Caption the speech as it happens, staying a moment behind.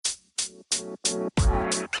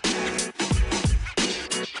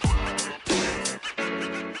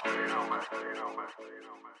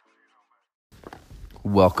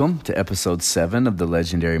Welcome to episode 7 of the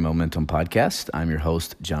Legendary Momentum Podcast. I'm your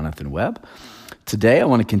host, Jonathan Webb. Today, I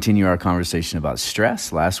want to continue our conversation about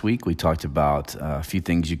stress. Last week, we talked about a few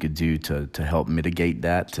things you could do to help mitigate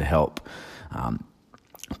that, to help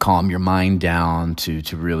calm your mind down, to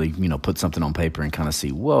really, put something on paper and kind of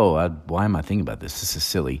see, why am I thinking about this? This is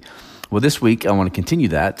silly. Well, this week, I want to continue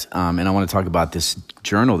that, and I want to talk about this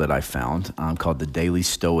journal that I found called the Daily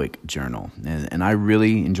Stoic Journal. And I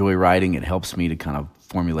really enjoy writing. It helps me to kind of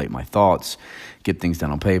formulate my thoughts, get things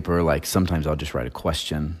down on paper. Like sometimes I'll just write a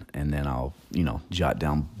question, and then I'll, jot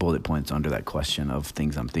down bullet points under that question of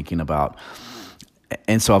things I'm thinking about.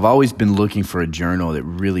 And so I've always been looking for a journal that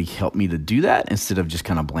really helped me to do that instead of just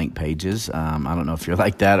kind of blank pages. I don't know if you're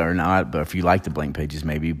like that or not, but if you like the blank pages,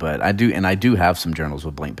 maybe. But I do, and I do have some journals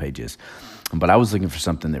with blank pages. But I was looking for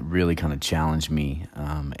something that really kind of challenged me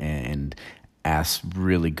and asked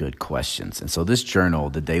really good questions. And so this journal,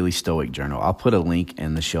 the Daily Stoic Journal, I'll put a link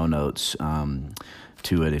in the show notes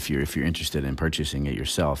to it if you're interested in purchasing it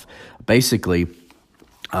yourself. Basically,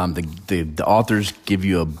 the authors give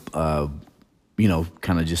you a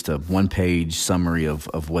kind of just a one-page summary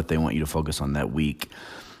of what they want you to focus on that week.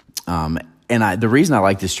 And the reason I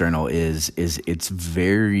like this journal is it's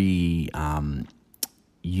very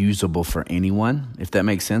usable for anyone, if that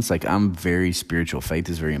makes sense. Like, I'm very spiritual. Faith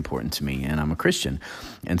is very important to me, and I'm a Christian.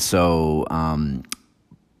 And so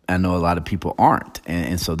I know a lot of people aren't.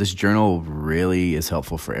 And so this journal really is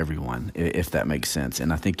helpful for everyone, if that makes sense.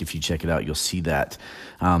 And I think if you check it out, you'll see that.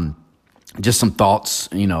 Just some thoughts,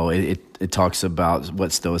 it talks about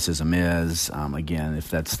what Stoicism is. Again, if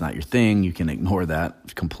that's not your thing, you can ignore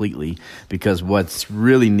that completely, because what's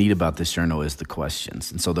really neat about this journal is the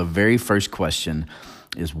questions. And so the very first question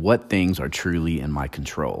is, what things are truly in my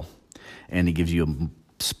control? And it gives you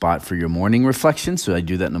a spot for your morning reflection. So I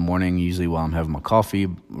do that in the morning, usually while I'm having my coffee,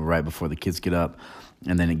 right before the kids get up.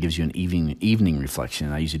 And then it gives you an evening reflection.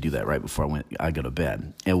 And I usually do that right before I go to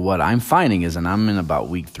bed. And what I'm finding is, and I'm in about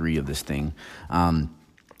week 3 of this thing,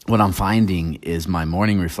 what I'm finding is my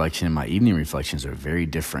morning reflection and my evening reflections are very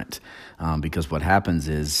different. Because what happens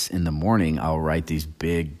is, in the morning, I'll write these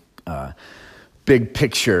big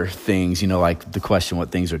picture things, like the question,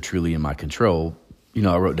 what things are truly in my control.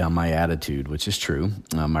 I wrote down my attitude, which is true,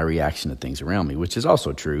 my reaction to things around me, which is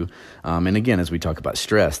also true. And again, as we talk about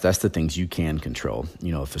stress, that's the things you can control.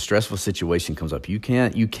 If a stressful situation comes up, you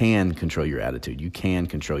can control your attitude. You can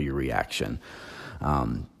control your reaction.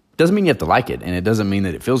 Doesn't mean you have to like it, and it doesn't mean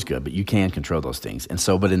that it feels good, but you can control those things. And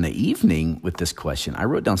so, but in the evening with this question, I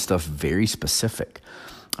wrote down stuff very specific.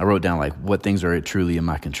 I wrote down, like, what things are truly in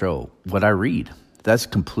my control. What I read, that's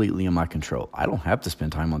completely in my control. I don't have to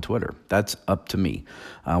spend time on Twitter. That's up to me.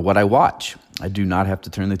 What I watch, I do not have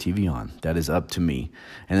to turn the TV on. That is up to me.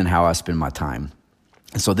 And then how I spend my time.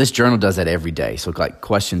 And so this journal does that every day. So like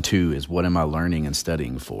question 2 is, what am I learning and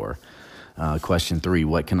studying for? Question 3,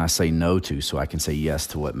 what can I say no to so I can say yes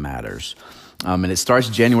to what matters? And it starts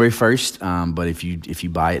January 1st, but if you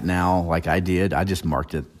buy it now, like I did, I just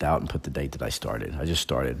marked it out and put the date that I started. I just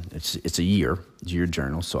started. It's a year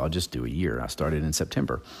journal, so I'll just do a year. I started in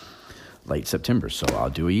September, late September, so I'll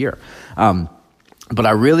do a year. But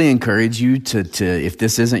I really encourage you to if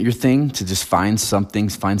this isn't your thing, to just find some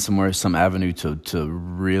avenue to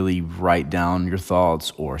really write down your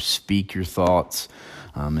thoughts or speak your thoughts,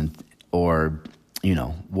 or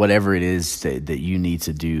whatever it is that you need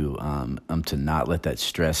to do to not let that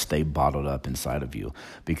stress stay bottled up inside of you,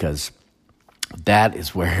 because that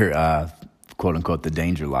is where, quote unquote, the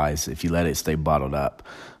danger lies, if you let it stay bottled up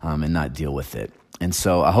and not deal with it. And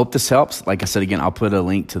so I hope this helps. Like I said, again, I'll put a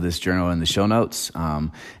link to this journal in the show notes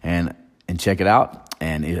and check it out.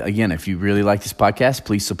 And again, if you really like this podcast,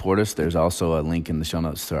 please support us. There's also a link in the show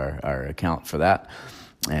notes to our account for that.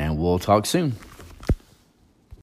 And we'll talk soon.